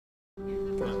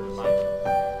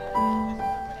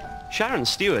Sharon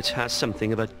Stewart has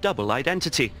something of a double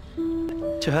identity.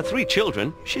 To her 3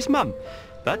 children, she's mum,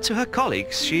 but to her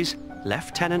colleagues, she's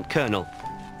Lieutenant Colonel.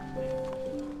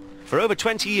 For over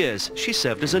 20 years, she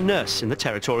served as a nurse in the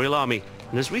Territorial Army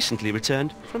and has recently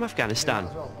returned from Afghanistan.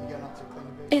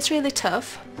 It's really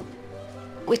tough.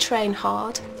 We train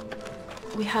hard.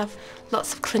 We have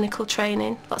lots of clinical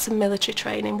training, lots of military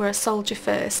training. We're a soldier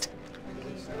first.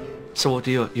 So what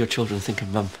do your children think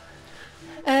of mum?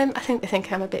 I think they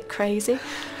think I'm a bit crazy.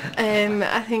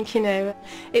 I think,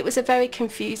 it was a very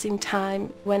confusing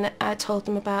time when I told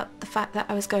them about the fact that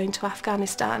I was going to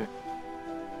Afghanistan.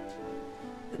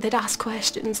 They'd ask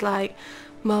questions like,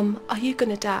 "Mum, are you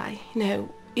going to die?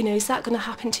 Is that going to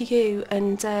happen to you?"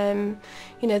 And,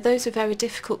 those are very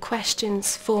difficult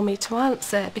questions for me to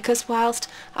answer, because whilst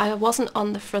I wasn't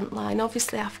on the front line,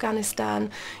 obviously Afghanistan,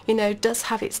 does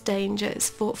have its dangers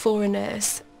for a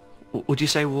nurse. Would you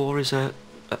say war is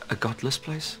a godless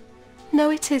place? No,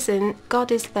 it isn't.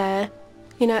 God is there.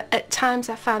 At times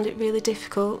I found it really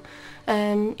difficult,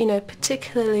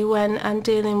 particularly when I'm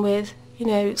dealing with,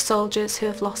 soldiers who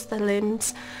have lost their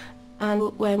limbs,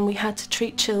 and when we had to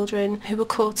treat children who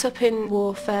were caught up in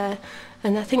warfare.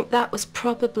 And I think that was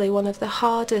probably one of the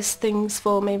hardest things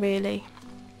for me, really.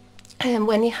 And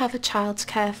when you have a child to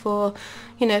care for,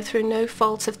 through no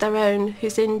fault of their own,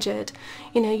 who's injured,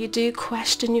 you do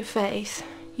question your faith.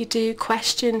 You do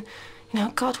question,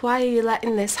 God, why are you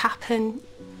letting this happen?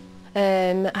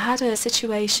 I had a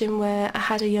situation where I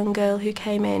had a young girl who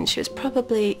came in. She was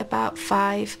probably about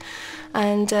 5,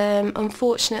 and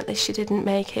unfortunately she didn't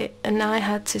make it, and I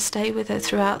had to stay with her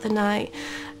throughout the night,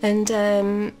 and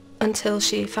until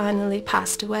she finally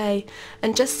passed away.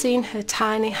 And just seeing her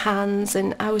tiny hands,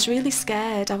 and I was really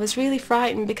scared. I was really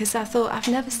frightened, because I thought, I've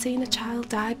never seen a child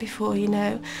die before,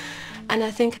 And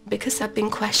I think because I'd been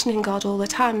questioning God all the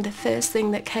time, the first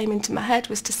thing that came into my head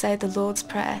was to say the Lord's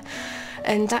Prayer.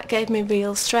 And that gave me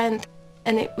real strength.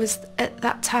 And it was at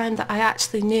that time that I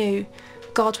actually knew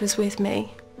God was with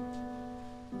me.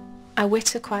 I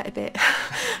witter quite a bit.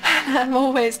 I'm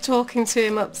always talking to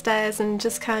him upstairs and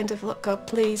just kind of, look, God,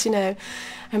 please, I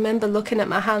remember looking at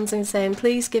my hands and saying,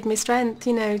 please give me strength,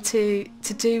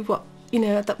 to do what,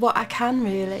 what I can,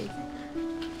 really.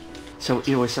 So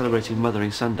we're celebrating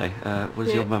Mothering Sunday. What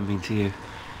does your mum mean to you?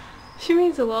 She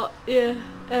means a lot, yeah.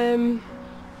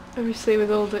 Obviously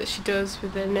with all that she does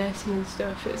with the nursing and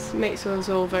stuff, it makes us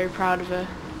all very proud of her.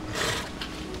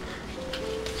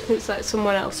 It's like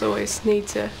someone else always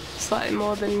needs her slightly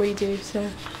more than we do, so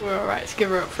we're alright to give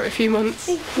her up for a few months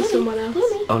for someone else.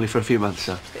 Only for a few months,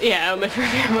 sir? Yeah, only for a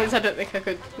few months. I don't think I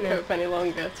could hope any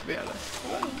longer, to be honest.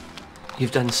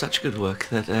 You've done such good work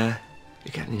that you're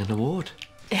getting an award.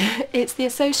 It's the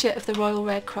Associate of the Royal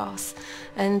Red Cross,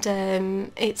 and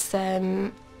it's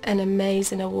an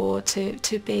amazing award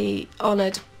to be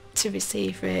honoured to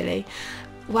receive, really.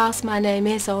 Whilst my name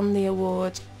is on the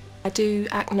award, I do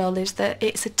acknowledge that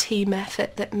it's a team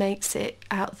effort that makes it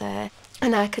out there,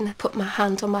 and I can put my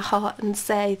hand on my heart and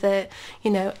say that,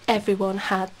 everyone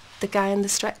had the guy on the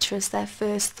stretcher as their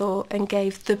first thought and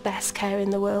gave the best care in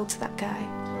the world to that guy.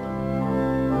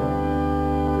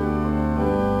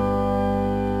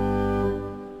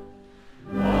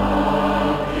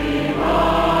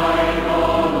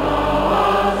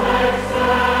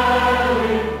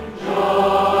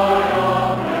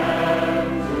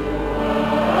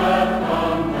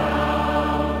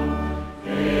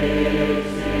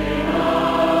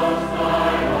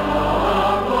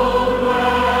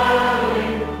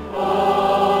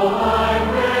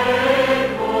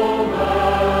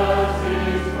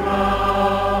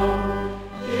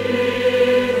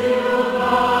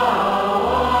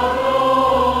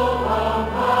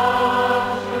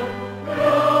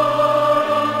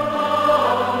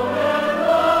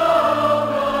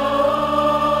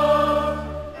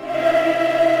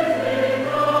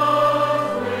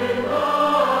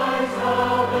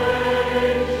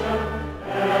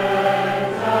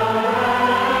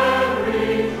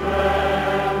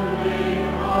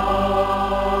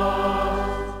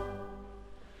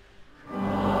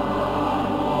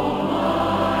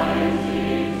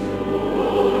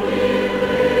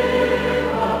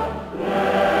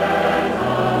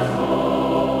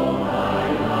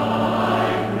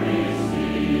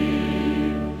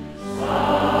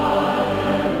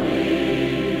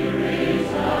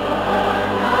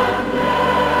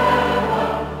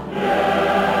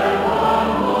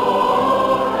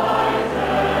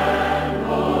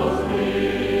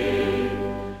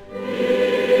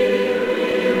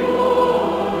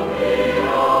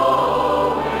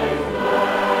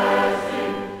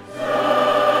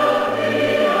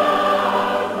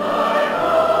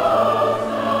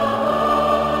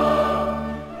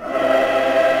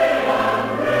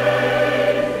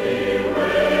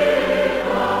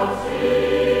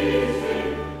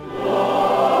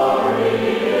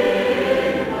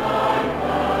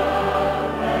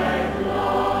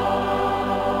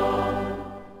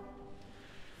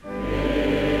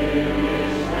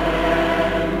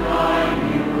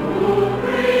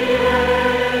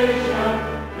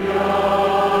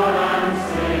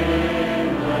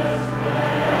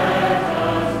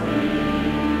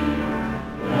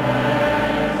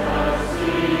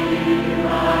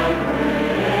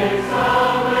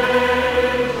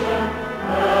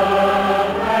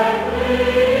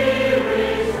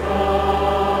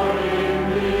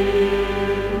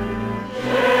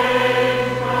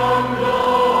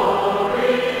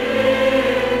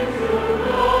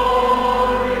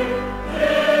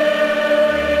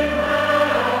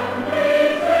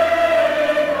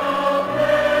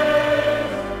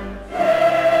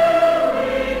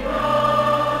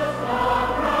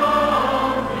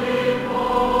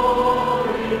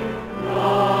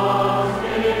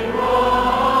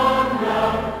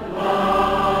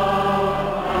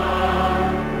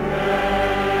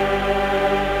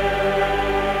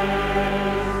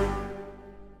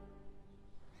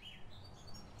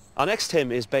 Our next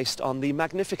hymn is based on the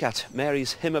Magnificat,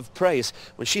 Mary's hymn of praise,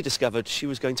 when she discovered she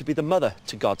was going to be the mother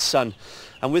to God's Son.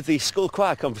 And with the school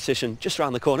choir competition just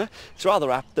round the corner, it's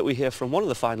rather apt that we hear from one of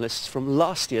the finalists from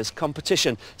last year's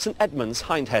competition, St Edmund's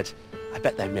Hindhead. I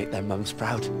bet they make their mums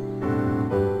proud.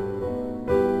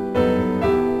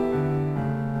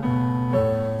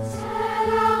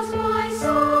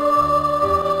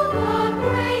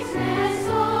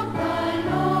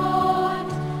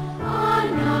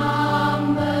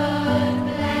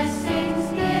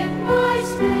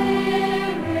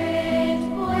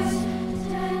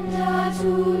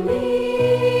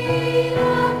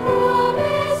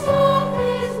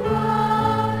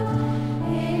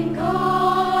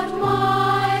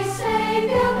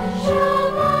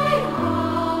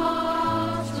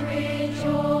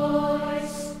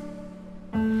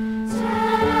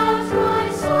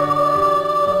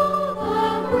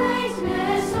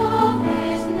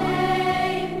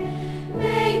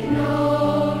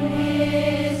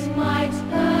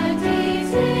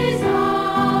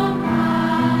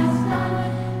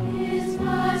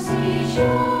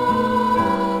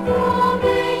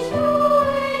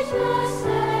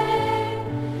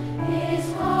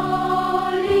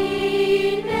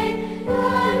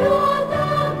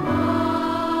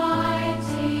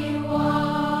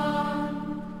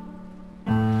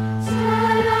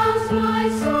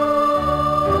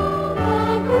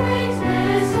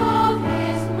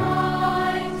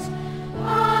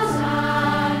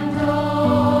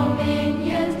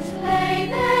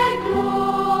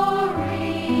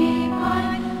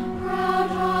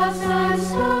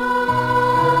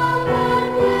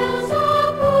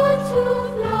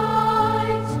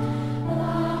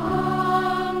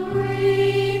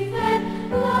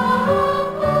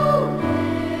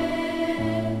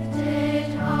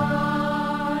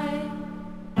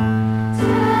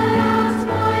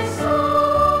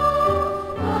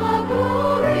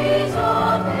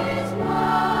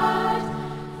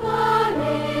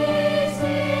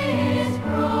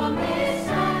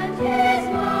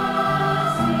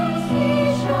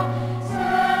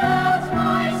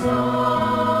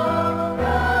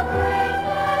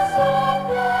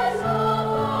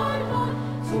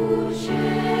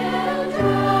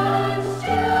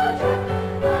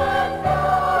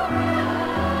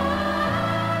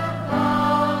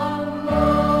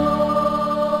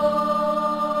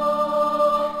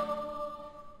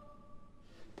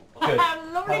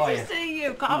 Lovely to see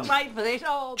you. Can't wait for this.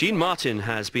 Oh, Jean Martin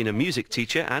has been a music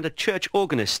teacher and a church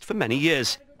organist for many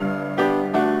years. But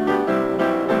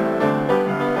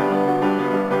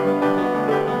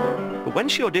when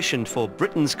she auditioned for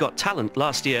Britain's Got Talent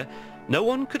last year, no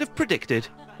one could have predicted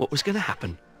what was going to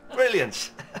happen.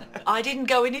 Brilliant. I didn't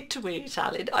go in it to win it,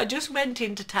 Alan. I just went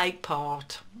in to take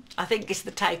part. I think it's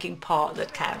the taking part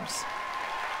that counts.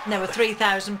 There were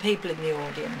 3,000 people in the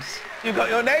audience. You've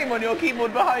got your name on your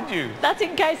keyboard behind you. That's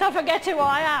in case I forget who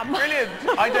I am. Brilliant.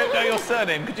 I don't know your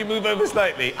surname. Could you move over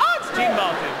slightly? Ah, it's Jean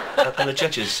Martin. And the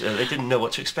judges, they didn't know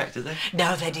what to expect, did they?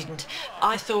 No, they didn't.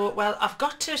 I thought, well, I've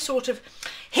got to sort of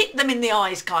hit them in the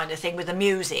eyes kind of thing with the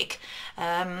music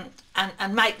and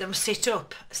make them sit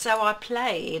up. So I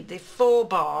played the 4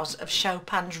 bars of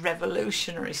Chopin's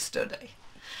Revolutionary Study.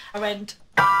 I went...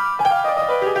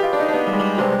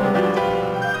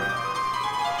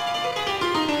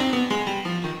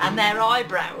 And their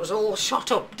eyebrows all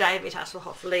shot up. David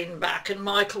Hasselhoff leaned back and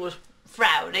Michael was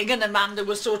frowning and Amanda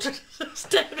was sort of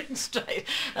staring straight.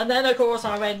 And then, of course,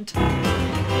 I went...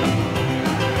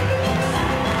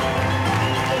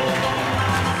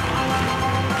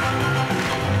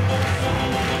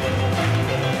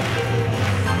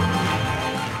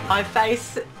 My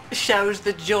face shows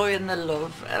the joy and the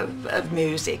love of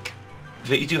music.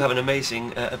 But you do have an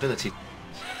amazing ability.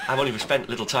 I've only spent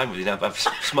little time with you now, but I've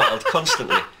smiled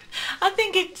constantly. I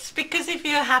think it's because if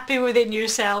you're happy within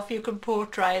yourself, you can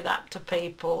portray that to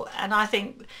people. And I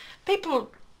think people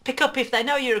pick up, if they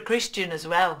know you're a Christian as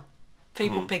well,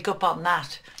 people pick up on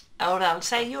that. Or they'll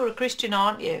say, you're a Christian,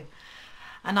 aren't you?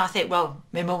 And I think, well,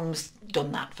 my mum's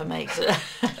done that for me.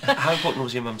 How important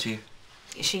was your mum to you?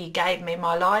 She gave me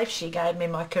my life, she gave me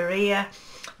my career.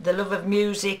 The love of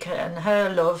music and her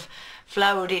love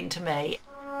flowed into me.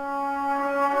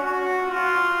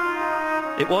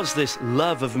 It was this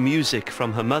love of music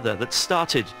from her mother that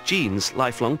started Jean's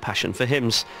lifelong passion for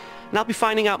hymns. And I'll be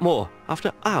finding out more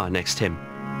after our next hymn.